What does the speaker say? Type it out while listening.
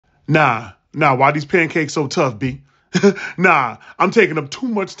Nah, why these pancakes so tough, B? Nah, I'm taking up too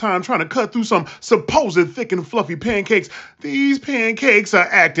much time trying to cut through some supposed thick and fluffy pancakes. These pancakes are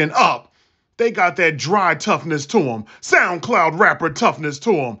acting up. They got that dry toughness to them, SoundCloud rapper toughness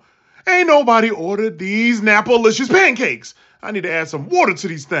to them. Ain't nobody ordered these Napalicious pancakes. I need to add some water to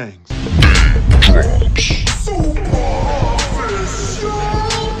these things.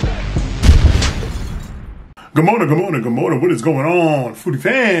 Good morning. What is going on? Foodie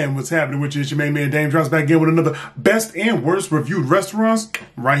fam, what's happening with you? It's your main man, Dame Drops, back again with another best and worst reviewed restaurants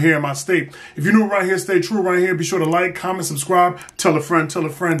right here in my state. If you're new right here, stay true right here. Be sure to like, comment, subscribe, tell a friend.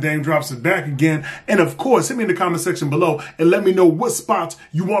 Dame Drops is back again. And of course, hit me in the comment section below and let me know what spots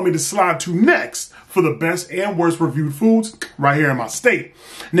you want me to slide to next for the best and worst reviewed foods right here in my state.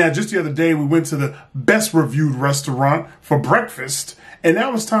 Now, just the other day, we went to the best reviewed restaurant for breakfast. And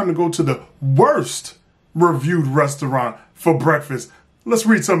now it's time to go to the worst reviewed restaurant for breakfast. Let's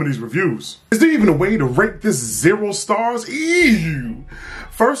read some of these reviews. Is there even a way to rate this 0 stars? Ew.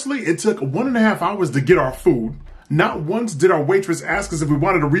 Firstly, it took 1.5 hours to get our food. Not once did our waitress ask us if we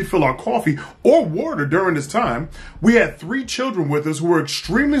wanted to refill our coffee or water during this time. We had 3 children with us who were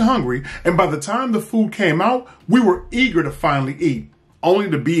extremely hungry, and by the time the food came out, we were eager to finally eat,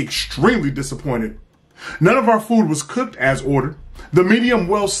 only to be extremely disappointed. None of our food was cooked as ordered. The medium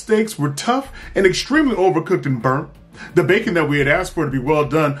well steaks were tough and extremely overcooked and burnt. The bacon that we had asked for to be well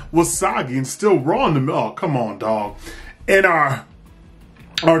done was soggy and still raw in the middle. Oh, come on, dog. And our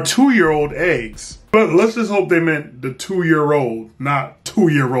 2-year-old eggs. But let's just hope they meant the 2-year-old, not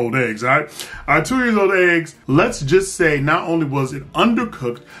 2-year-old eggs, all right? Our 2-year-old eggs, let's just say not only was it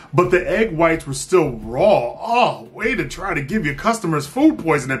undercooked, but the egg whites were still raw. Oh, way to try to give your customers food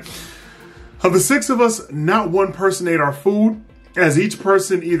poisoning. Of the 6 of us, not one person ate our food, as each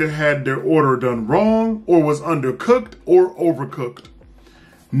person either had their order done wrong or was undercooked or overcooked.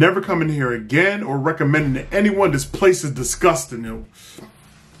 Never come in here again or recommending to anyone. This place is disgusting.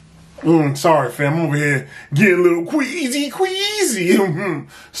 Sorry, fam. I'm over here getting a little queasy.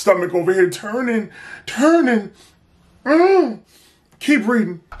 Stomach over here turning. Keep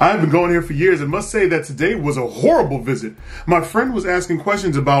reading. I've been going here for years and must say that today was a horrible visit. My friend was asking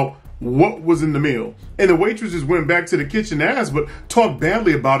questions about what was in the meal, and the waitress just went back to the kitchen and asked, but talked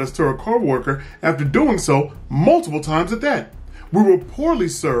badly about us to her coworker after doing so multiple times at that. We were poorly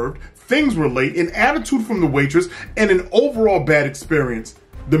served, things were late, an attitude from the waitress, and an overall bad experience.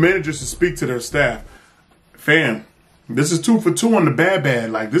 The manager should speak to their staff. Fam, this is 2 for 2 on the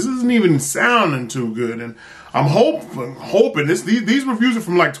bad. Like, this isn't even sounding too good, and I'm hoping these reviews are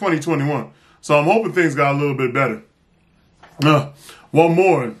from like 2021, so I'm hoping things got a little bit better. One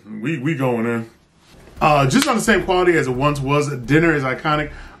more, we going in. Just not the same quality as it once was. Dinner is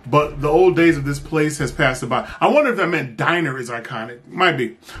iconic, but the old days of this place has passed by. I wonder if that meant diner is iconic. Might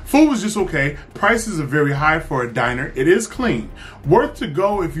be. Food was just okay. Prices are very high for a diner. It is clean. Worth to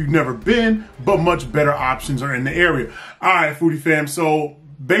go if you've never been, but much better options are in the area. All right, foodie fam. So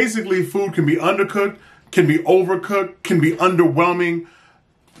basically, food can be undercooked, can be overcooked, can be underwhelming.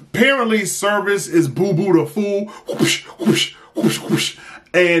 Apparently, service is boo-boo to fool. Whoosh, whoosh, whoosh, whoosh.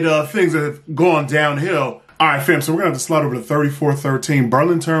 And things have gone downhill. All right, fam, so we're going to have to slide over to 3413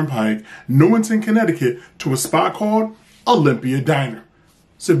 Berlin Turnpike, Newington, Connecticut, to a spot called Olympia Diner.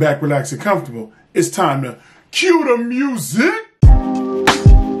 Sit back, relax, and comfortable. It's time to cue the music.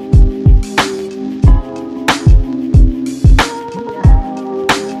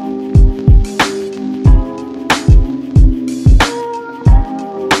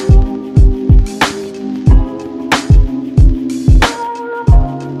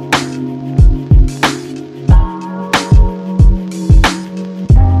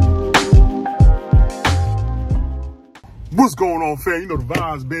 What's going on, fam? You know the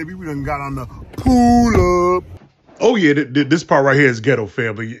vibes, baby. We done got on the pull up. Oh, yeah, this part right here is ghetto,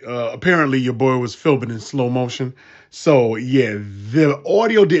 family. Apparently, your boy was filming in slow motion. So, yeah, the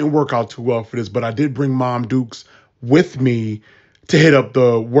audio didn't work out too well for this, but I did bring Mom Dukes with me to hit up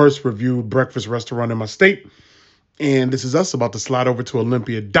the worst reviewed breakfast restaurant in my state. And this is us about to slide over to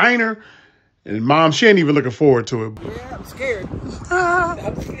Olympia Diner. And Mom, she ain't even looking forward to it. Yeah, I'm scared.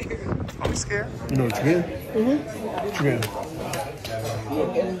 I'm scared. I'm scared. You know what you get? What you get?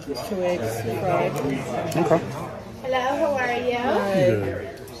 I'm getting 2 eggs fried. Okay. Hello, how are you? Hi.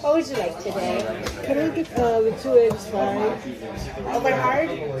 What would you like today? Can I get the 2 eggs fried? Over hard?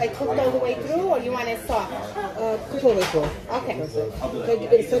 Like cooked all the way through, or you want it soft? Cook all the way through. Okay.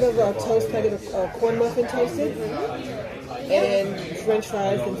 Instead of toast, can I get a corn muffin toasted? And French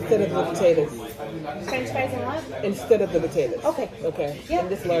fries instead of the potatoes. French fries and what? Instead of the potatoes. Okay. Okay. Yep. And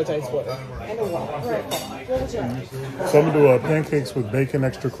this large ice water. And a what? Perfect. What would you like? So I'm gonna do pancakes with bacon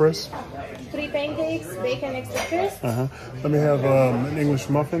extra crisp. 3 pancakes, bacon extra crisp. Let me have an English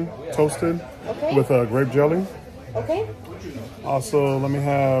muffin toasted Okay. with grape jelly. Okay. Also, let me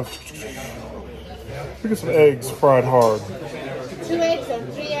have some eggs fried hard. 2 eggs or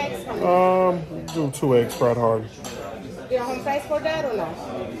 3 eggs? How many? Do 2 eggs fried hard. You want home fries for that or no?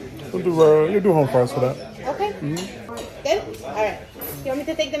 We'll do home fries for that. Okay. Good? All right. You want me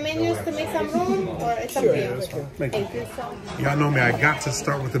to take the menus to make some room or it's up to you? Thank you. Thank you so much. Y'all know me, I got to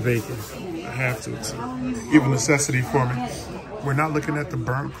start with the bacon. I have to. It's even necessity for me. We're not looking at the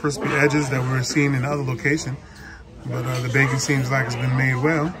burnt, crispy edges that we were seeing in the other location, but the bacon seems like it's been made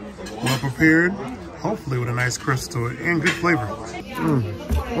well prepared, hopefully with a nice crisp to it and good flavor.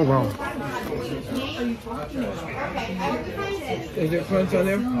 Oh wow. Is there crunch on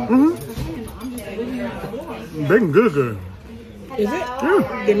there? Bacon good. Is it?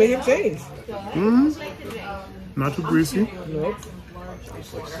 Yeah. They may have changed. Not too greasy. Nope.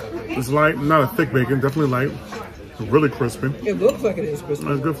 It's light, not a thick bacon, definitely light. Really crispy. It looks like it is crispy.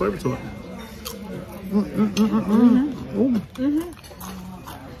 There's good flavor to it.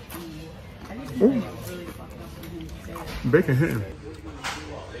 Ooh. Bacon hitting.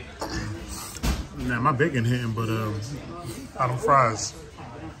 Now my bacon hitting, but I don't fries.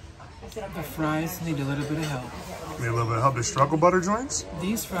 The fries need a little bit of help. Need a little bit of help. The struggle butter joints?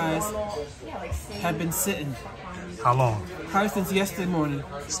 These fries have been sitting How long? probably since yesterday morning.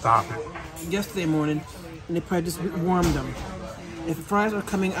 Stop it. Yesterday morning, and they probably just warmed them. If the fries are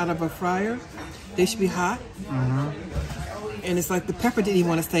coming out of a fryer, they should be hot. And it's like the pepper didn't even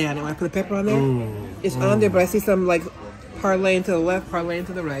want to stay on it. When I put the pepper on there, it's on there, but I see some like parlaying to the left, parlaying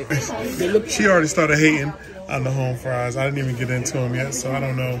to the right. They look. She already started hating on the home fries. I didn't even get into them yet, so I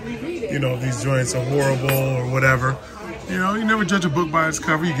don't know, if these joints are horrible or whatever. You never judge a book by its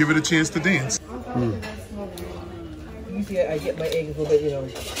cover. You give it a chance to dance. Usually I get my eggs a little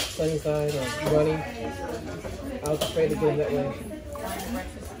bit, sunny side or runny. I was afraid to get them that way.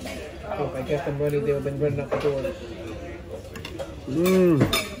 So if I get them runny, they would have been running out the door.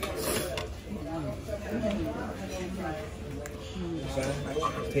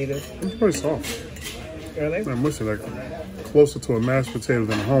 Potatoes. It's pretty soft. Are they? I'm mushy, like closer to a mashed potato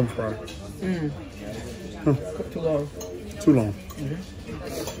than a home fry. Cooked too long. Too long.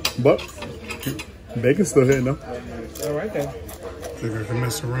 But bacon's still hitting though. All right then. Think I can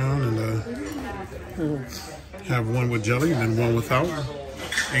mess around and have one with jelly and then one without.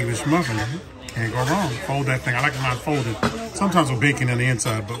 English muffin. Can't go wrong. Fold that thing. I like mine folded. Sometimes with bacon on the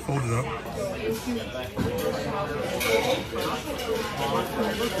inside, but fold it up.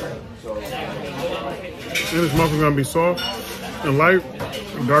 And this muffin's gonna be soft and light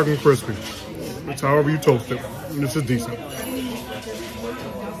and dark and crispy. It's however you toast it. And this is decent.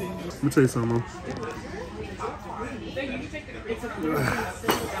 Let me tell you something, Mom.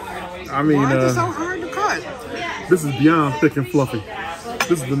 I mean, Why is it so hard to cut? this is beyond thick and fluffy.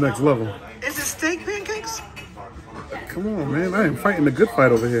 This is the next level. Is it steak pancakes? Come on, man. I am fighting the good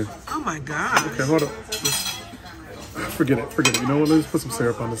fight over here. Oh my god. Okay, hold up. Forget it. You know what? Let's put some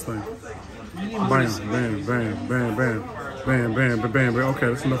syrup on this thing. Bam, bam, bam, bam, bam, bam, bam, bam, bam. Okay,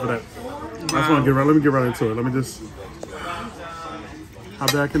 that's enough of that. I just want to get right. Let me get right into it. Let me just. How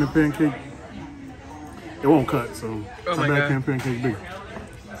bad can a pancake? It won't cut, so Oh how my bad God. can a pancake be?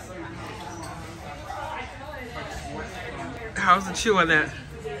 How's the chew on that?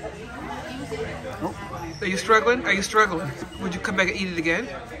 Oh, Are you struggling? Would you come back and eat it again?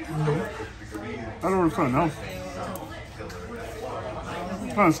 I don't want something else.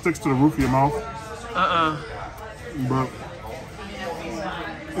 It kind of sticks to the roof of your mouth. But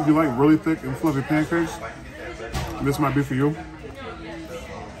if you like really thick and fluffy pancakes, this might be for you.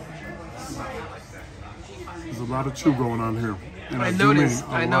 There's a lot of chew going on here. And I do mean noticed.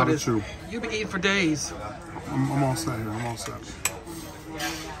 a lot of chew. You've been eating for days. I'm all set here. I'm all set.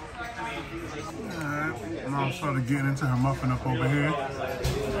 Alright, Mom started getting into her muffin up over here.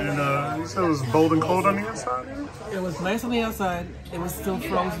 And you said it was cold and cold on the inside? It was nice on the outside. It was still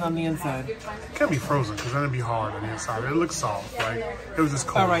frozen on the inside. It can't be frozen because then it'd be hard on the inside. It looks soft. Like, it was just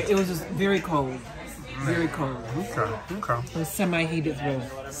cold. All right, it was just very cold. Very cold. Okay. It was semi-heated through.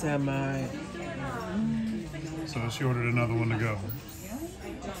 Semi. So she ordered another one to go.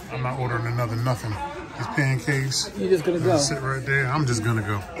 I'm not ordering another nothing. These pancakes. You're just gonna go. Sit right there. I'm just gonna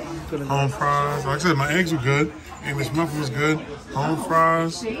go. Home fries. Like I said, my eggs were good. English muffin was good. Home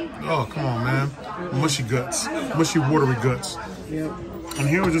fries. Oh, come on, man. Mushy guts. Mushy, watery guts. Yep. And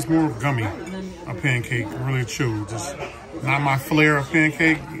here was just more gummy. A pancake, really chew. Just not my flair of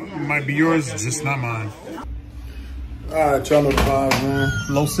pancake. Might be yours, just not mine. All right, y'all know the vibes, man.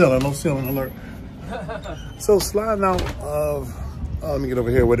 Low ceiling alert. So sliding out of, let me get over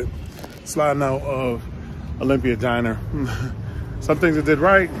here with it. Sliding out of Olympia Diner. Some things they did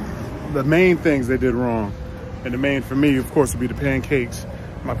right, the main things they did wrong. And the main for me, of course, would be the pancakes.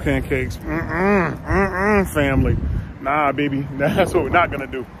 My pancakes, family. Nah, baby, that's what we're not gonna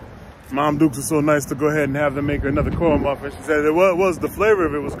do. Mom Dukes was so nice to go ahead and have them make her another corn muffin. She said it was the flavor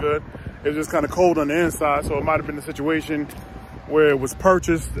of it was good. It was just kind of cold on the inside, so it might have been a situation where it was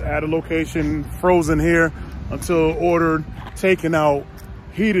purchased at a location, frozen here until ordered, taken out,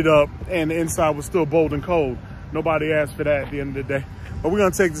 heated up, and the inside was still bold and cold. Nobody asked for that at the end of the day. But we're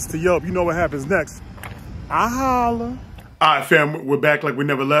gonna take this to Yelp. You know what happens next. I holla. All right, fam, we're back like we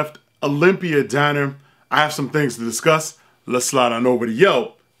never left. Olympia Diner. I have some things to discuss. Let's slide on over to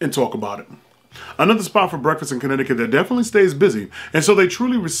Yelp and talk about it. Another spot for breakfast in Connecticut that definitely stays busy, and so they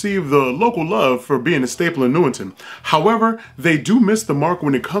truly receive the local love for being a staple in Newington. However, they do miss the mark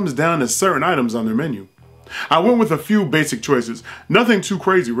when it comes down to certain items on their menu. I went with a few basic choices, nothing too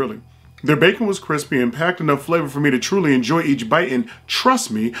crazy really. Their bacon was crispy and packed enough flavor for me to truly enjoy each bite, and trust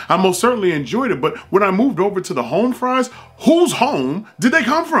me, I most certainly enjoyed it, but when I moved over to the home fries, whose home did they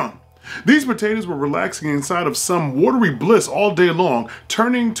come from? These potatoes were relaxing inside of some watery bliss all day long,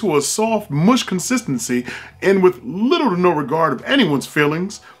 turning to a soft mush consistency, and with little to no regard of anyone's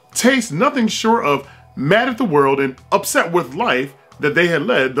feelings, taste nothing short of mad at the world and upset with life that they had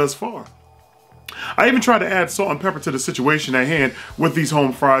led thus far. I even tried to add salt and pepper to the situation at hand with these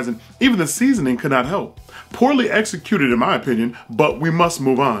home fries, and even the seasoning could not help. Poorly executed in my opinion, but we must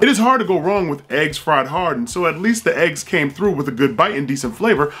move on. It is hard to go wrong with eggs fried hard, and so at least the eggs came through with a good bite and decent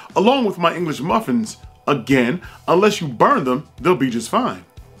flavor, along with my English muffins. Again, unless you burn them, they'll be just fine.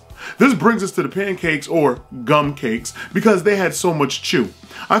 This brings us to the pancakes, or gum cakes, because they had so much chew.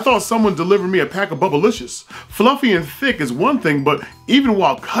 I thought someone delivered me a pack of Bubblicious. Fluffy and thick is one thing, but even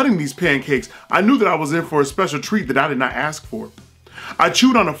while cutting these pancakes, I knew that I was in for a special treat that I did not ask for. I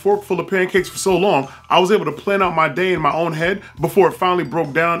chewed on a fork full of pancakes for so long, I was able to plan out my day in my own head before it finally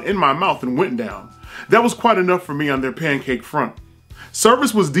broke down in my mouth and went down. That was quite enough for me on their pancake front.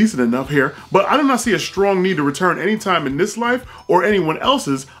 Service was decent enough here, but I do not see a strong need to return anytime in this life or anyone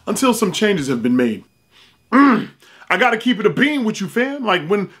else's until some changes have been made. I gotta keep it a bean with you, fam. Like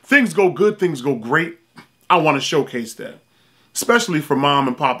when things go good, things go great. I want to showcase that, especially for mom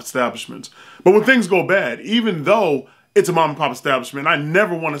and pop establishments. But when things go bad, even though it's a mom and pop establishment, I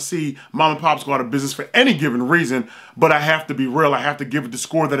never want to see mom and pops go out of business for any given reason, but I have to be real. I have to give it the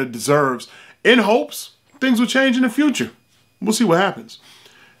score that it deserves in hopes things will change in the future. We'll see what happens.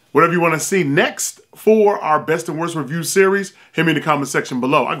 Whatever you want to see next for our best and worst review series, hit me in the comment section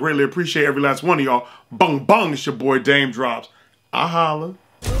below. I greatly appreciate every last one of y'all. Bung bung, it's your boy Dame Drops. I holla.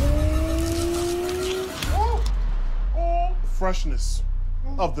 Freshness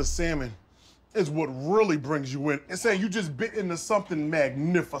of the salmon is what really brings you in and saying you just bit into something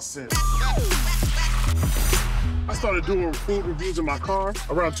magnificent. I started doing food reviews in my car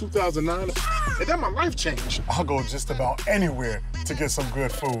around 2009, and then my life changed. I'll go just about anywhere to get some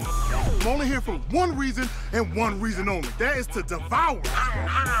good food. I'm only here for one reason and one reason only. That is to devour.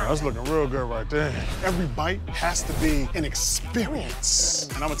 That's looking real good right there. Every bite has to be an experience,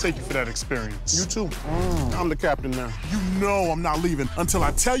 and I'm gonna take you for that experience. You too. I'm the captain now. You know I'm not leaving until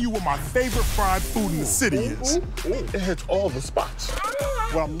I tell you what my favorite fried food in the city is. It hits all the spots.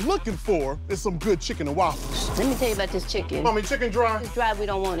 What I'm looking for is some good chicken and waffles. Let me tell you about this chicken. I mean, chicken dry? It's dry, we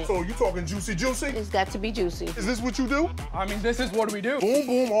don't want it. So you talking juicy, juicy? It's got to be juicy. Is this what you do? I mean, this is what we do. Boom,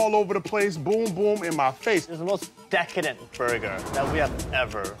 boom, all over the place. Boom, boom, in my face. It's the most decadent burger that we have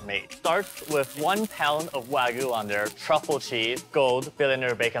ever made. Starts with 1 pound of Wagyu on there, truffle cheese, gold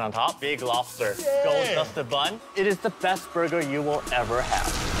billionaire bacon on top, big lobster, gold dusted bun. It is the best burger you will ever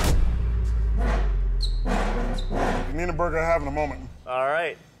have. You need a burger I have in a moment. All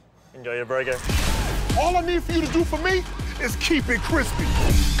right, enjoy your burger. All I need for you to do for me is keep it crispy.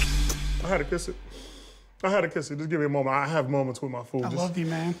 I had to kiss it. I had to kiss it. Just give me a moment. I have moments with my food. I love you,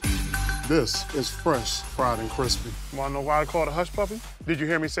 man. This is fresh, fried, and crispy. Wanna know why I call it a hush puppy? Did you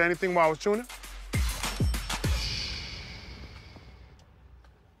hear me say anything while I was chewing it?